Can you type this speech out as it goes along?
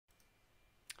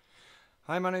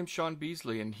Hi, my name's Sean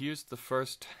Beasley, and here's the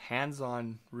first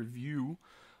hands-on review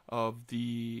of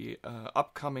the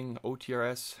upcoming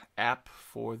OTRS app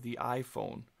for the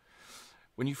iPhone.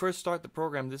 When you first start the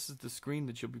program, this is the screen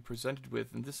that you'll be presented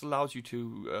with, and this allows you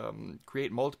to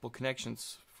create multiple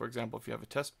connections. For example, if you have a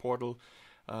test portal,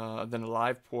 then a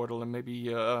live portal, and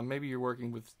maybe you're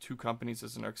working with two companies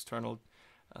as an external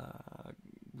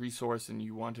resource, and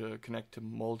you want to connect to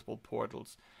multiple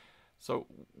portals. So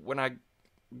when I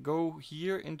go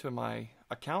here into my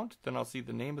account, then I'll see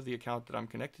the name of the account that I'm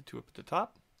connected to up at the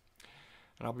top,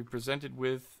 and I'll be presented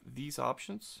with these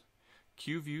options: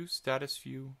 queue view, status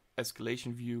view,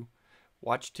 escalation view,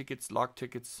 watch tickets, log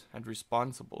tickets, and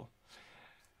responsible.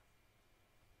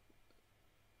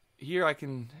 Here I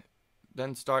can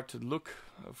then start to look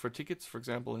for tickets. For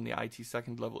example, in the IT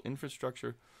second level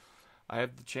infrastructure, I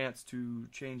have the chance to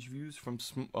change views from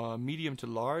medium to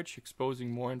large,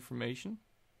 exposing more information.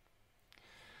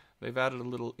 They've added a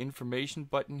little information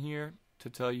button here to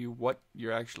tell you what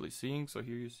you're actually seeing. So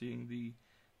here you're seeing the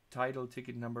title,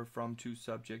 ticket number, from, to,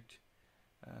 subject,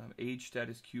 age,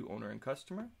 status, queue, owner, and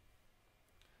customer.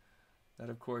 That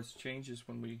of course changes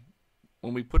when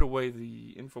we put away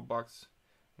the info box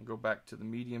and go back to the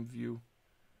medium view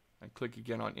and click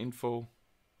again on info.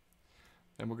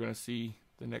 Then we're going to see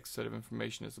the next set of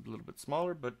information is a little bit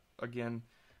smaller, but again,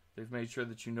 they've made sure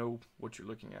that you know what you're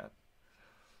looking at.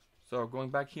 So going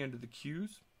back here into the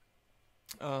queues,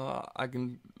 I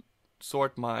can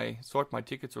sort my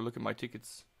tickets or look at my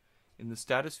tickets in the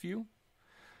status view,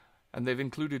 and they've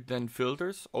included then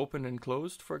filters, open and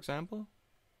closed, for example.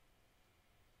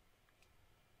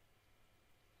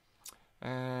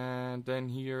 And then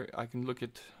here I can look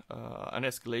at an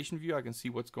escalation view. I can see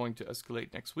what's going to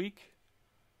escalate next week.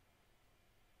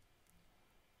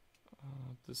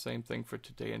 The same thing for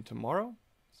today and tomorrow.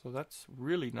 So that's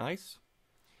really nice.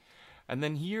 And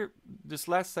then here, this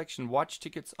last section, watch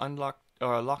tickets, unlocked,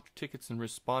 locked tickets, and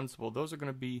responsible. Those are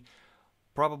going to be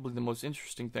probably the most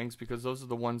interesting things, because those are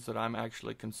the ones that I'm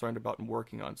actually concerned about and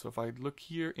working on. So if I look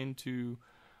here into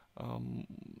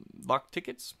locked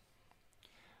tickets,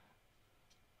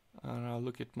 and I'll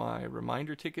look at my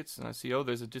reminder tickets, and I see, oh,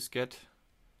 there's a diskette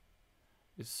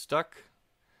is stuck.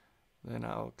 Then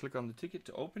I'll click on the ticket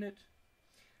to open it.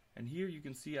 And here you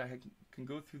can see I can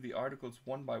go through the articles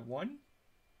one by one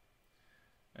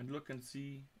and look and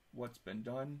see what's been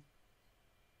done.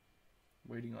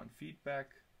 Waiting on feedback.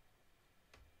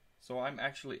 So I'm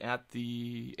actually at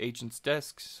the agent's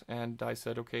desks, and I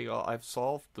said, okay, well, I've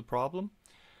solved the problem.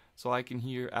 So I can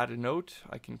here add a note.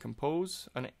 I can compose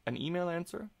an email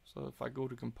answer. So if I go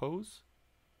to compose,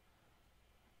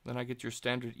 then I get your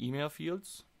standard email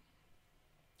fields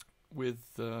with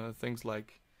things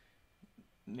like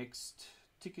next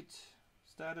ticket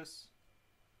status,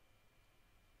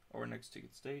 or next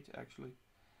ticket state actually.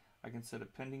 I can set a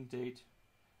pending date.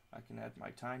 I can add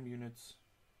my time units.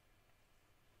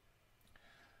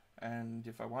 And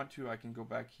if I want to, I can go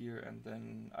back here, and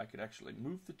then I could actually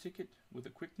move the ticket with a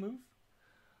quick move,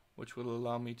 which will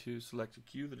allow me to select a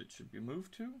queue that it should be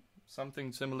moved to.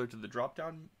 Something similar to the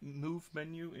drop-down move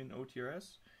menu in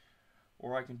OTRS.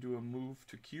 Or I can do a move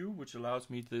to queue, which allows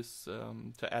me this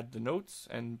to add the notes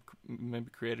and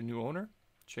maybe create a new owner,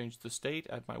 change the state,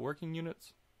 add my working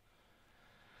units.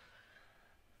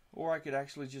 Or I could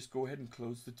actually just go ahead and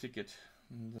close the ticket.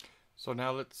 So now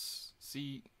let's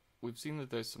see, we've seen that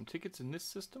there's some tickets in this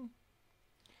system.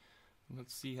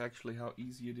 Let's see actually how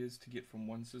easy it is to get from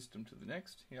one system to the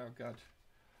next. Here I've got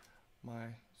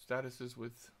my statuses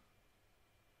with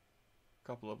a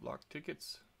couple of locked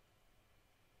tickets.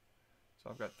 So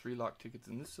I've got 3 locked tickets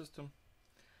in this system.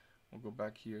 We'll go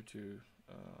back here to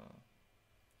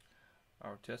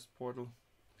our test portal,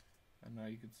 and now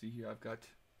you can see here I've got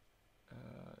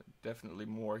definitely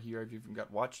more here. I've even got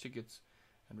watch tickets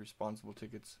and responsible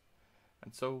tickets,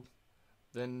 and so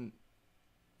then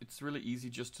it's really easy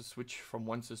just to switch from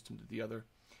one system to the other.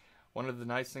 One of the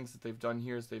nice things that they've done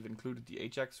here is they've included the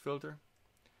Ajax filter.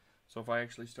 So if I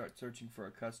actually start searching for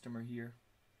a customer here,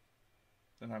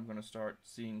 then I'm going to start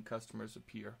seeing customers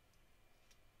appear.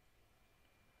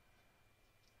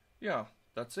 Yeah,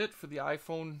 that's it for the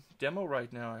iPhone demo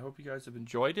right now. I hope you guys have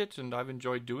enjoyed it, and I've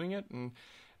enjoyed doing it.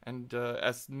 And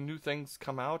as new things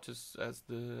come out, as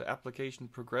the application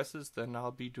progresses, then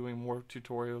I'll be doing more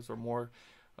tutorials, or more,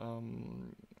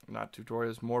 not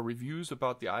tutorials, more reviews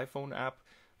about the iPhone app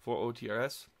for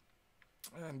OTRS.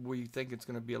 And we think it's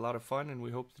going to be a lot of fun, and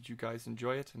we hope that you guys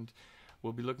enjoy it. And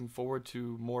we'll be looking forward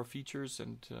to more features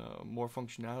and more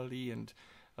functionality, and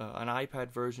an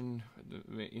iPad version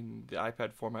in the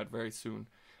iPad format very soon.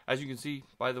 As you can see,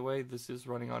 by the way, this is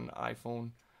running on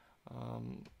iPhone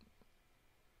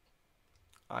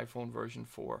iPhone version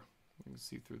 4. You can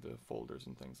see through the folders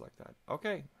and things like that.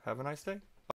 Okay, have a nice day.